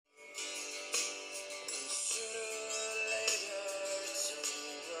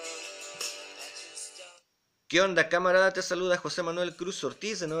¿Qué onda, camarada? Te saluda José Manuel Cruz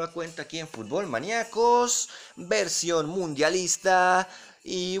Ortiz de nueva cuenta aquí en Fútbol Maníacos, versión mundialista.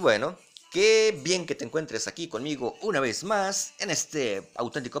 Y bueno, qué bien que te encuentres aquí conmigo una vez más en este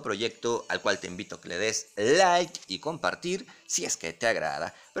auténtico proyecto al cual te invito a que le des like y compartir si es que te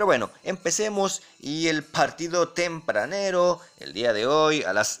agrada. Pero bueno, empecemos y el partido tempranero, el día de hoy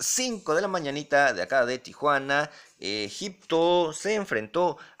a las 5 de la mañanita de acá de Tijuana. Egipto se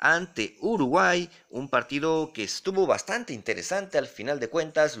enfrentó ante Uruguay, un partido que estuvo bastante interesante al final de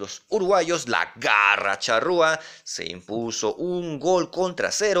cuentas. Los uruguayos, la garra charrúa, se impuso un gol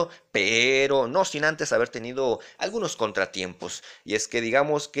contra cero, pero no sin antes haber tenido algunos contratiempos. Y es que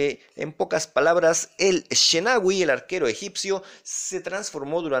digamos que en pocas palabras el Shenawi, el arquero egipcio, se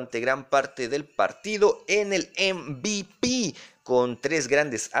transformó durante gran parte del partido en el MVP, con tres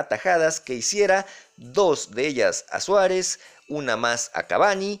grandes atajadas que hiciera, dos de ellas a Suárez, una más a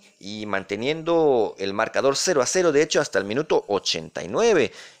Cavani y manteniendo el marcador 0-0 de hecho hasta el minuto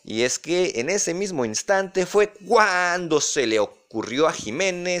 89. Y es que en ese mismo instante fue cuando se le ocurrió a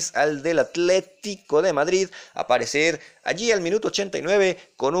Jiménez, al del Atlético de Madrid, aparecer allí al minuto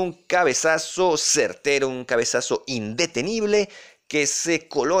 89 con un cabezazo certero, un cabezazo indetenible que se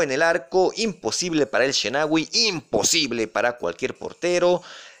coló en el arco, imposible para el Shenawi, imposible para cualquier portero.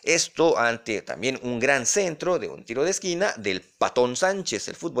 Esto ante también un gran centro de un tiro de esquina del Patón Sánchez,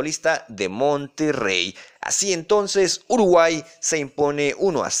 el futbolista de Monterrey. Así entonces Uruguay se impone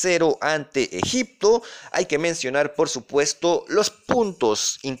 1-0 ante Egipto. Hay que mencionar por supuesto los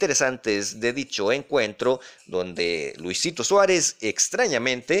puntos interesantes de dicho encuentro, donde Luisito Suárez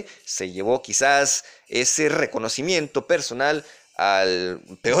extrañamente se llevó quizás ese reconocimiento personal al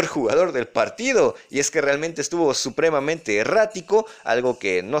peor jugador del partido, y es que realmente estuvo supremamente errático, algo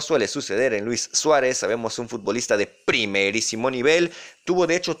que no suele suceder en Luis Suárez. Sabemos, un futbolista de primerísimo nivel. Tuvo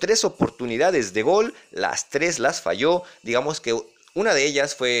de hecho 3 oportunidades de gol, las 3 las falló. Digamos que una de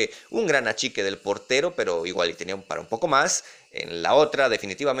ellas fue un gran achique del portero, pero igual y tenía para un poco más. En la otra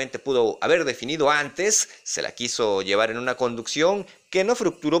definitivamente pudo haber definido antes, se la quiso llevar en una conducción que no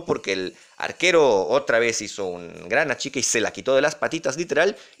fructuró porque el arquero otra vez hizo un gran achique y se la quitó de las patitas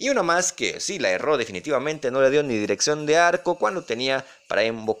literal. Y una más que sí la erró definitivamente, no le dio ni dirección de arco cuando tenía para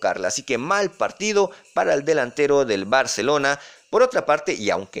embocarla. Así que mal partido para el delantero del Barcelona. Por otra parte, y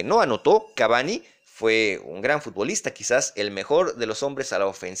aunque no anotó, Cavani fue un gran futbolista, quizás el mejor de los hombres a la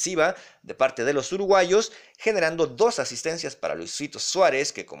ofensiva de parte de los uruguayos, generando 2 asistencias para Luisito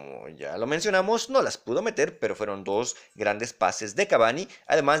Suárez, que como ya lo mencionamos, no las pudo meter, pero fueron 2 grandes pases de Cavani,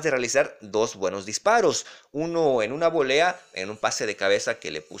 además de realizar 2 buenos disparos, uno en una volea, en un pase de cabeza que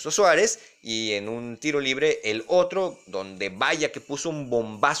le puso Suárez, y en un tiro libre el otro, donde vaya que puso un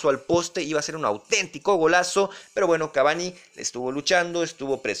bombazo al poste, iba a ser un auténtico golazo, pero bueno, Cavani estuvo luchando,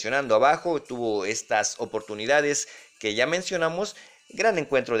 estuvo presionando abajo, tuvo estas oportunidades que ya mencionamos. Gran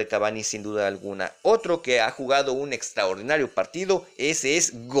encuentro de Cavani sin duda alguna. Otro que ha jugado un extraordinario partido, ese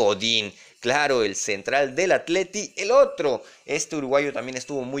es Godín. Claro, el central del Atleti. El otro, este uruguayo también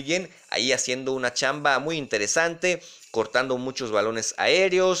estuvo muy bien, ahí haciendo una chamba muy interesante, cortando muchos balones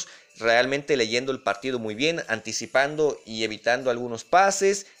aéreos, realmente leyendo el partido muy bien, anticipando y evitando algunos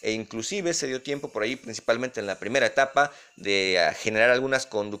pases, e inclusive se dio tiempo por ahí, principalmente en la primera etapa, de generar algunas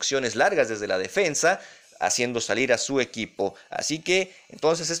conducciones largas desde la defensa, haciendo salir a su equipo. Así que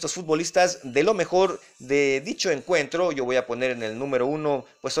entonces estos futbolistas de lo mejor de dicho encuentro, yo voy a poner en el número 1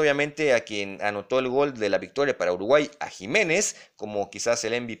 pues obviamente a quien anotó el gol de la victoria para Uruguay, a Jiménez, como quizás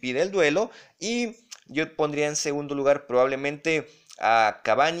el MVP del duelo, y yo pondría en segundo lugar probablemente a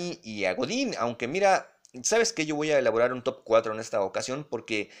Cavani y a Godín, aunque mira, ¿sabes qué? Yo voy a elaborar un top 4 en esta ocasión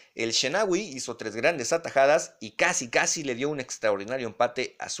porque el Shenawi hizo 3 grandes atajadas y casi le dio un extraordinario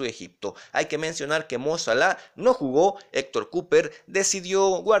empate a su Egipto. Hay que mencionar que Mo Salah no jugó, Héctor Cooper decidió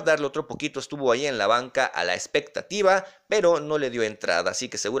guardarlo otro poquito, estuvo ahí en la banca a la expectativa, pero no le dio entrada, así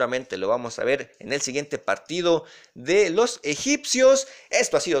que seguramente lo vamos a ver en el siguiente partido de los egipcios.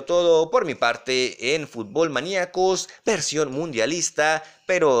 Esto ha sido todo por mi parte en Fútbol Maníacos, versión mundialista.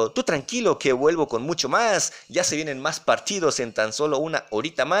 Pero tú tranquilo que vuelvo con mucho más, ya se vienen más partidos en tan solo una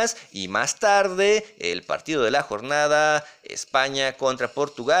horita más, y más tarde el partido de la jornada, España contra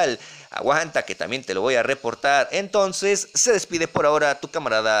Portugal. Aguanta que también te lo voy a reportar. Entonces se despide por ahora tu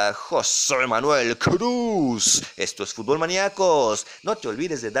camarada José Manuel Cruz. Esto es Fútbol Maníacos, no te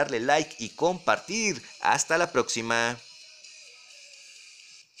olvides de darle like y compartir. Hasta la próxima.